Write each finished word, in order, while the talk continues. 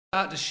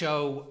At the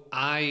show,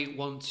 I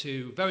want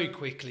to very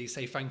quickly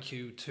say thank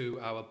you to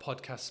our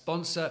podcast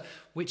sponsor,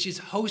 which is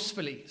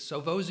Hostfully.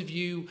 So those of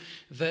you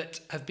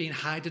that have been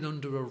hiding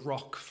under a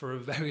rock for a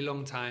very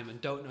long time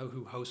and don't know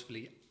who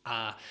Hostfully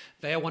are,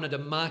 they are one of the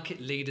market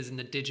leaders in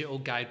the digital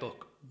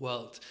guidebook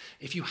world.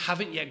 If you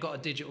haven't yet got a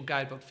digital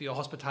guidebook for your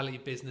hospitality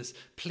business,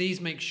 please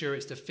make sure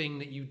it's the thing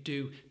that you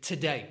do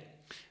today.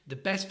 The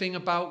best thing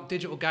about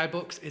digital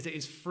guidebooks is it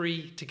is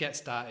free to get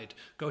started.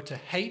 Go to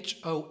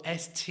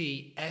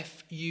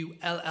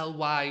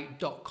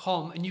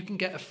hostfully.com and you can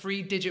get a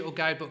free digital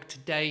guidebook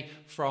today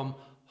from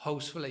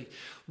Hostfully.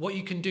 What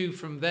you can do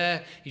from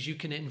there is you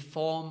can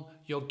inform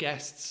your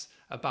guests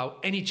about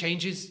any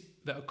changes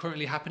that are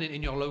currently happening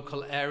in your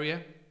local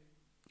area.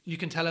 You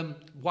can tell them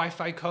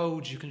Wi-Fi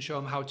codes, you can show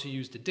them how to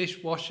use the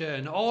dishwasher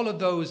and all of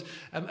those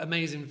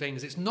amazing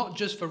things. It's not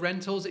just for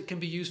rentals, it can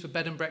be used for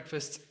bed and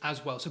breakfasts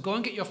as well. So go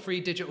and get your free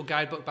digital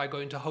guidebook by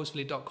going to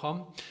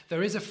hostfully.com.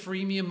 There is a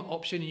freemium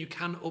option and you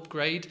can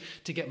upgrade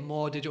to get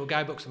more digital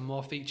guidebooks and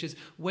more features.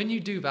 When you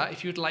do that,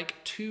 if you'd like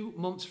 2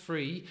 months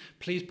free,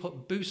 please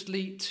put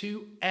Boostly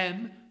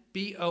 2M,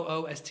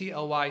 Boostly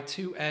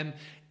 2M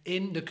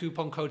in the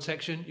coupon code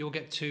section. You'll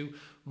get 2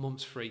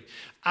 months free.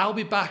 I'll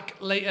be back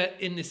later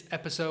in this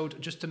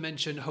episode just to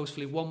mention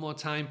Hostfully one more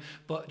time,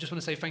 but just want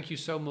to say thank you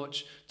so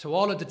much to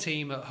all of the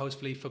team at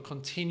Hostfully for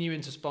continuing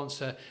to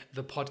sponsor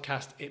the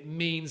podcast. It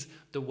means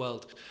the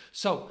world.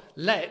 So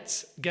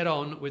let's get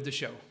on with the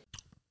show.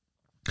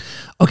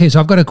 Okay, so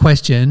I've got a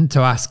question to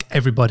ask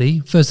everybody.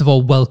 First of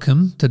all,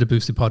 welcome to the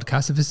Boostly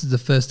podcast. If this is the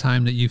first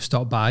time that you've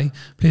stopped by,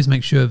 please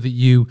make sure that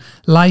you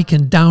like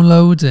and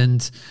download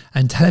and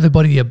tell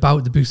everybody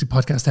about the Boostly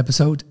podcast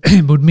episode.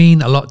 It would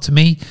mean a lot to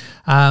me.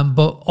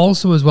 But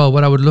also as well,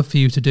 what I would love for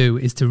you to do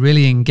is to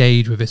really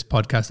engage with this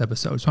podcast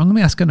episode. So I'm going to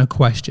be asking a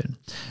question,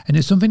 and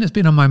it's something that's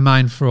been on my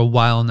mind for a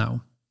while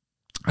now.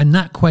 And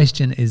that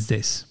question is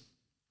this: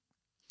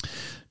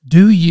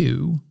 do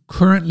you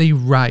currently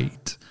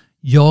write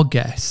your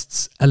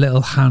guests a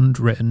little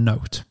handwritten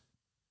note?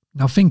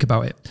 Now think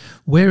about it.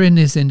 We're in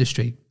this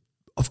industry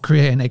of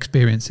creating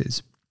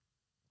experiences.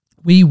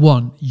 We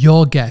want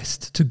your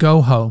guest to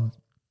go home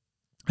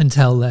and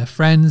tell their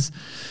friends,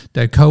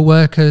 their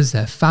co-workers,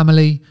 their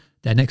family,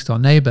 their next door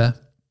neighbor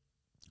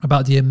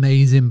about the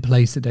amazing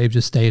place that they've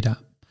just stayed at.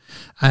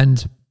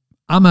 And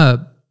I'm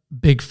a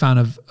big fan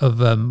of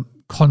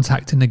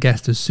contacting the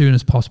guest as soon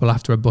as possible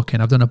after a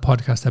booking. I've done a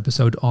podcast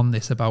episode on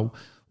this about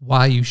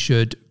why you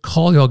should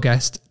call your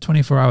guest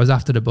 24 hours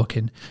after the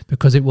booking,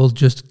 because it will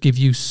just give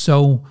you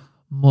so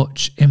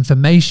much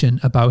information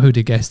about who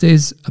the guest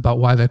is, about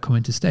why they're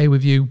coming to stay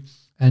with you,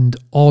 and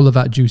all of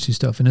that juicy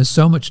stuff. And there's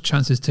so much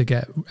chances to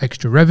get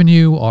extra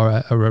revenue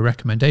or a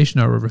recommendation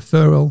or a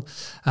referral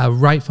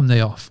right from the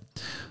off.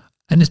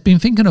 And it's been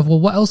thinking of, well,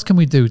 what else can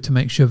we do to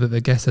make sure that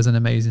the guest has an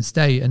amazing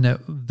stay and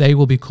that they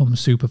will become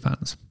super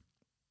fans?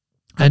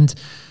 And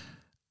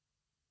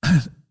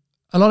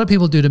a lot of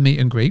people do the meet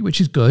and greet, which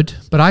is good,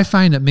 but I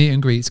find that meet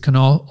and greets can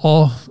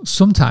or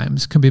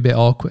sometimes can be a bit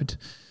awkward.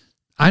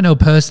 I know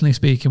personally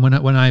speaking, when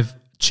I've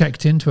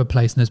checked into a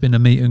place and there's been a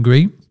meet and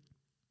greet,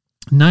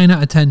 9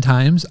 out of 10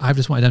 times I've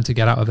just wanted them to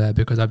get out of there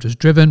because I've just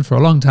driven for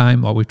a long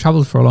time, or we've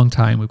traveled for a long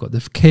time. We've got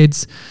the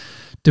kids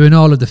doing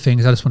all of the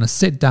things. I just want to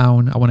sit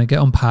down. I want to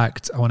get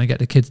unpacked. I want to get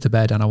the kids to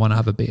bed and I want to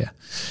have a beer.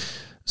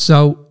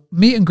 So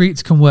meet and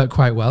greets can work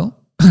quite well,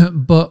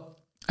 but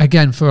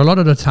again, for a lot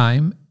of the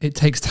time, it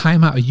takes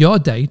time out of your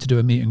day to do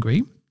a meet and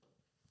greet.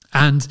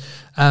 And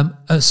a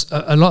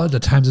lot of the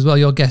times as well,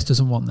 your guest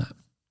doesn't want that.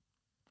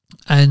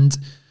 And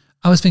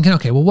I was thinking,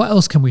 okay, well, what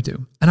else can we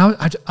do? And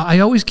I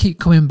always keep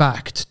coming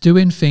back to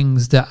doing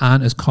things that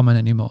aren't as common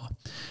anymore.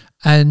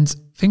 And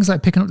things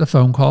like picking up the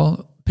phone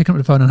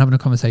and having a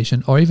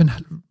conversation, or even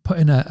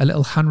putting a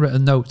little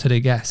handwritten note to the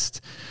guest,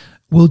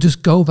 will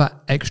just go that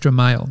extra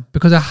mile.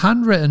 Because a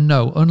handwritten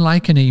note,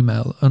 unlike an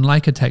email,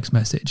 unlike a text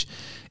message,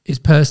 is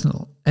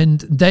personal, and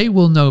they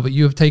will know that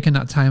you have taken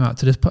that time out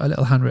to just put a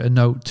little handwritten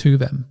note to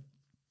them.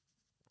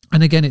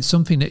 And again, it's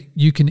something that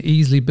you can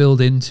easily build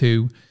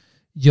into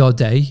your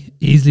day,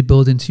 easily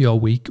build into your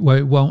week, where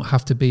it won't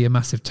have to be a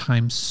massive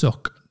time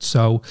suck,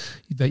 so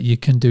that you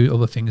can do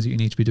other things that you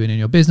need to be doing in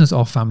your business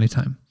or family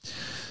time.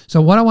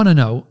 So what I want to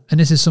know, and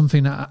this is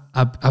something that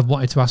I've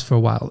wanted to ask for a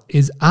while,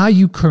 is are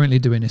you currently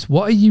doing this?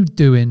 What are you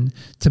doing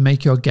to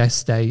make your guest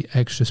stay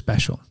extra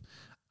special?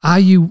 Are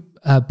you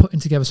putting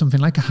together something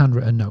like a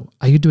handwritten note?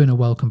 Are you doing a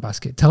welcome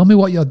basket? Tell me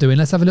what you're doing.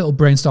 Let's have a little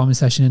brainstorming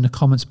session in the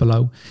comments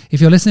below. If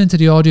you're listening to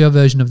the audio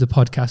version of the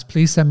podcast,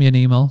 please send me an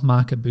email,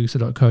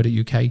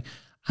 mark@boostly.co.uk,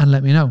 and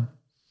let me know.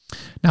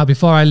 Now,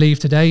 before I leave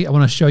today, I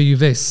want to show you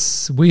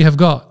this. We have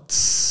got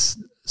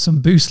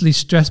some Boostly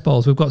stress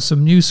balls. We've got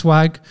some new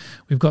swag.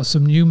 We've got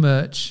some new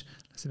merch.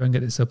 Let's see if I can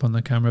get this up on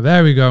the camera.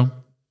 There we go.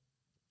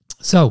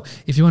 So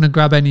if you want to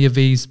grab any of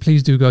these,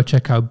 please do go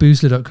check out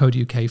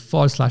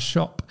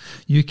boostly.co.uk/shop.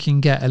 You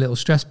can get a little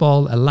stress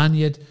ball, a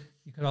lanyard.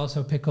 You could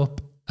also pick up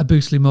a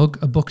Boostly mug,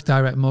 a Book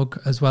Direct mug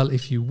as well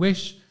if you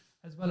wish,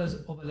 as well as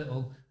other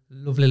little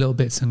lovely little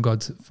bits and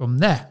gods from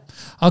there.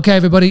 Okay,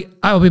 everybody,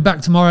 I will be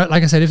back tomorrow.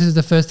 Like I said, if this is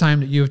the first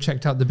time that you have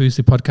checked out the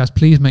Boostly podcast,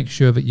 please make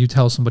sure that you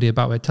tell somebody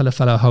about it. Tell a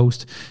fellow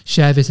host,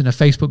 share this in a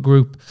Facebook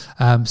group,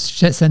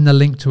 send the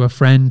link to a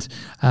friend,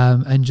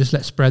 and just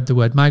let's spread the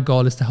word. My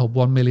goal is to help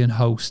 1 million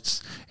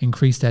hosts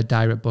increase their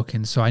direct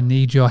bookings. So I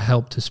need your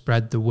help to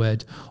spread the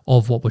word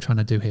of what we're trying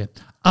to do here.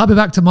 I'll be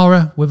back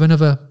tomorrow with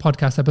another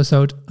podcast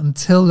episode.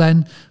 Until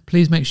then,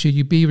 please make sure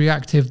you be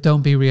reactive,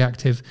 don't be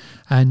reactive.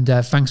 And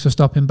thanks for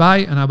stopping by,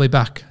 and I'll be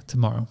back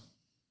tomorrow.